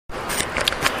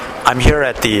I'm here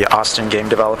at the Austin Game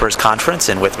Developers Conference,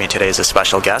 and with me today is a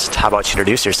special guest. How about you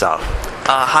introduce yourself?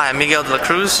 Hi, I'm Miguel de la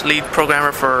Cruz, lead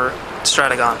programmer for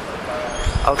Stratagon.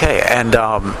 Okay, and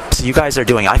so you guys are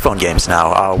doing iPhone games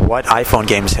now. What iPhone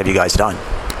games have you guys done?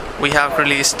 We have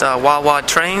released Wild Wild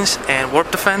Trains and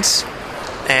Warp Defense,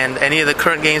 and any of the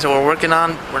current games that we're working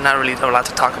on, we're not really allowed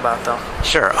to talk about, though.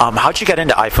 Sure. How'd you get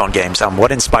into iPhone games?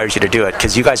 What inspired you to do it?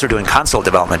 Because you guys were doing console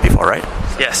development before, right?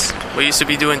 Yes. We used to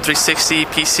be doing 360,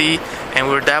 PC, and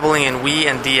we were dabbling in Wii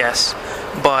and DS.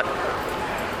 But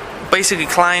basically,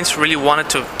 clients really wanted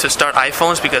to start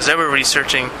iPhones because they were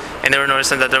researching and they were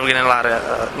noticing that they were getting a lot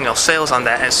of sales on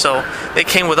that. And so they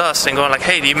came with us and going like,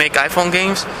 hey, do you make iPhone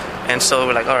games? And so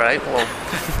we're like, all right,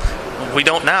 well, we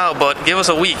don't now, but give us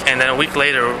a week. And then a week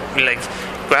later, we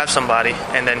grabbed somebody,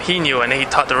 and then he knew, and he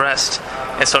taught the rest.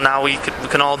 And so now we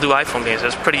can all do iPhone games.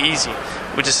 It's pretty easy.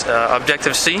 We just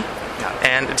Objective-C,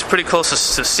 and it's pretty close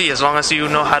to C. As long as you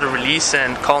know how to release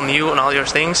and call new and all your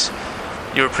things,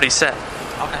 you're pretty set.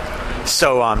 Okay.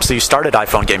 So you started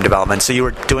iPhone game development. So you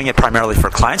were doing it primarily for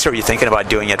clients, or were you thinking about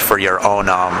doing it for your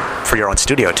own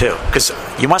studio too? Because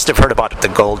you must have heard about the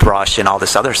Gold Rush and all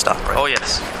this other stuff, right? Oh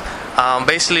yes.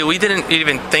 Basically, we didn't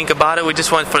even think about it. We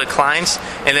just went for the clients,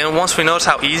 and then once we noticed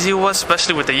how easy it was,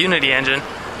 especially with the Unity engine,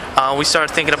 we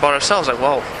started thinking about ourselves. Like,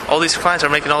 whoa, all these clients are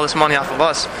making all this money off of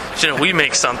us. Shouldn't we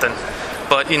make something?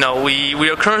 But we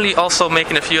are currently also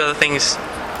making a few other things,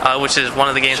 which is one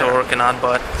of the games that we're working on.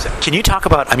 But can you talk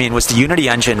about? Was the Unity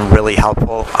engine really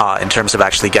helpful in terms of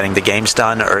actually getting the games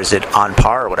done, or is it on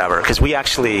par or whatever? Because we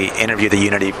actually interviewed the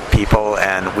Unity people,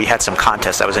 and we had some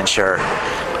contests. I wasn't sure.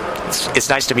 It's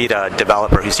nice to meet a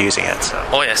developer who's using it. So.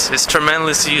 Oh yes, it's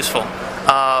tremendously useful,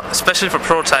 especially for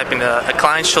prototyping. A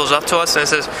client shows up to us and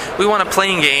says, we want a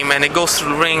playing game, and it goes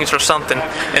through rings or something.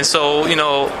 And so,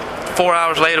 4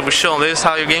 hours later, we show them, this is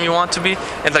how your game you want to be.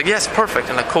 And like, yes, perfect.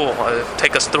 And like, cool,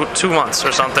 take us through 2 months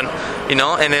or something,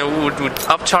 and then we would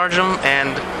upcharge them,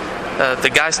 and the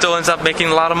guy still ends up making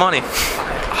a lot of money.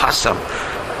 Awesome.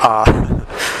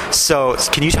 So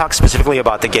can you talk specifically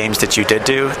about the games that you did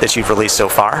do, that you've released so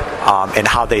far, and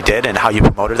how they did, and how you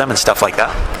promoted them and stuff like that?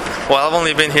 Well, I've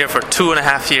only been here for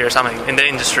 2.5 years. In the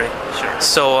industry. Sure.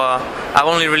 So I've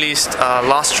only released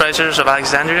Lost Treasures of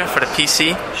Alexandria for the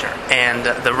PC. Sure. And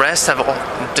the rest have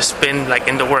all just been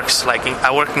in the works.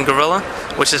 I worked in Gorilla,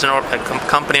 which is a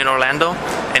company in Orlando,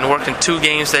 and worked in 2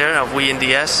 games there of Wii and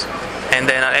DS. And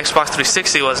then Xbox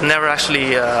 360 was never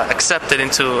actually accepted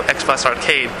into Xbox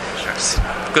Arcade. Sure.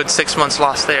 Good 6 months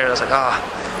lost there. I was like,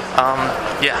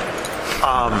 yeah.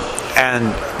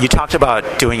 And you talked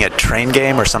about doing a train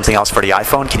game or something else for the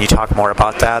iPhone. Can you talk more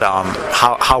about that?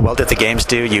 How well did the games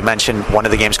do? You mentioned one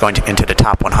of the games going into the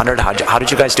top 100. How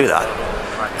did you guys do that?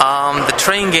 The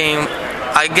train game,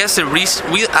 I guess I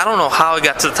don't know how it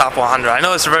got to the top 100. I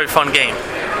know it's a very fun game,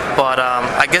 but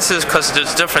I guess it's because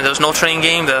it's different. There was no train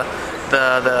game.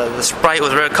 The sprite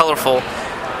was very colorful.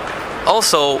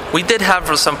 Also, we did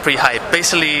have some pre-hype.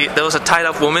 Basically, there was a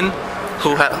tied-up woman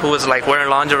who was wearing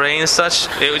lingerie and such.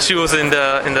 She was in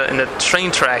the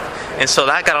train track, and so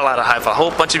that got a lot of hype. A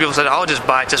whole bunch of people said, "I'll just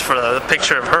buy it just for the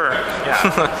picture of her."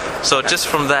 Yeah. So just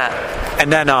from that.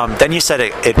 And then you said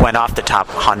it went off the top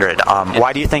 100. Yeah.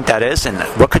 Why do you think that is, and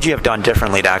what could you have done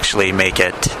differently to actually make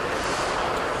it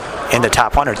in the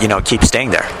top 100? Keep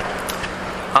staying there.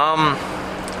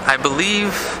 I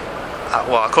believe,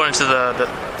 according to the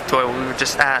where we were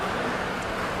just at,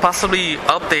 possibly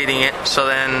updating it. So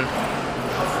then,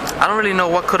 I don't really know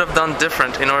what could have done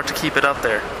different in order to keep it up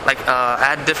there.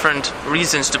 Add different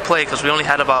reasons to play, because we only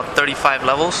had about 35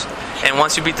 levels, and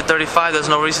once you beat the 35, there's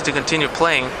no reason to continue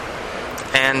playing.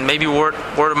 And maybe word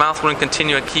of mouth wouldn't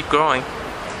continue and keep growing.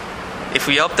 If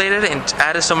we updated it and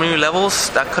added some new levels,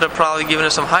 that could have probably given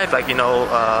us some hype.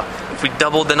 If we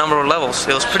doubled the number of levels,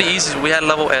 it was pretty easy. We had a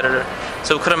level editor,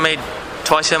 so we could have made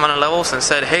twice the amount of levels and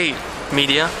said, "Hey,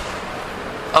 media,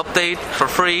 update for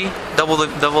free, double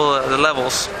the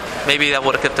levels." Maybe that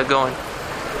would have kept it going.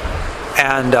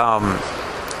 And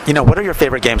what are your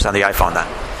favorite games on the iPhone then?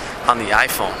 On the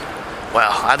iPhone,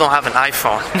 well, I don't have an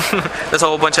iPhone. There's a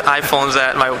whole bunch of iPhones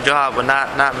at my job, but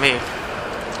not me.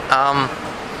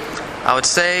 I would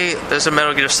say there's a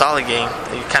Metal Gear Solid game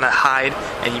that you kind of hide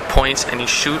and you point and you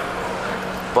shoot.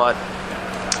 But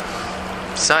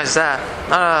besides that,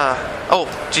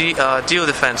 Geo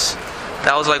Defense.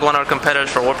 That was one of our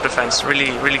competitors for Warp Defense. Really,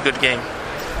 really good game.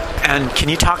 And can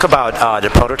you talk about the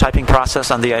prototyping process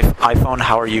on the iPhone?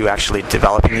 How are you actually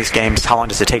developing these games? How long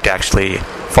does it take to actually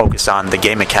focus on the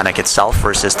game mechanic itself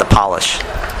versus the polish?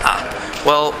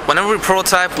 Well, whenever we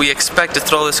prototype, we expect to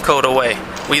throw this code away.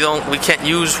 we can't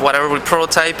use whatever we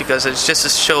prototype because it's just to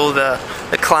show the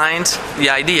client the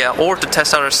idea or to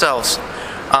test out ourselves.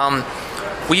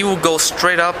 We will go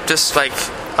straight up, just like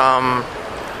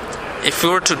if we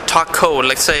were to talk code,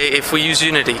 let's say if we use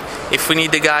Unity, if we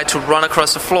need the guy to run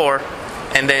across the floor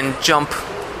and then jump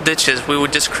ditches, we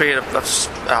would just create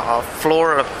a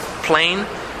floor, a plane,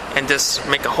 and just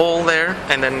make a hole there,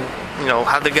 and then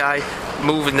have the guy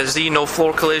move in the Z, no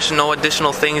floor collision, no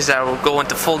additional things that will go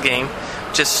into full game,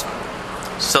 just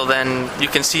so then you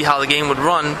can see how the game would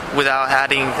run without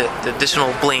adding the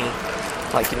additional bling,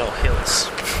 like hills.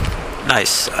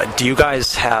 Nice. Do you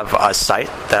guys have a site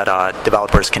that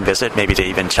developers can visit, maybe to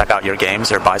even check out your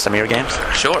games or buy some of your games?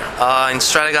 Sure. In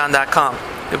Stratagon.com,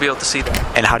 you'll be able to see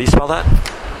that. And how do you spell that?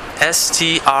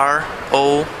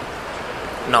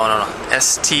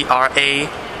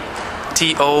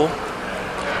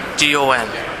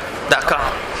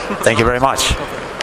 STRATOGON.com. Thank you very much.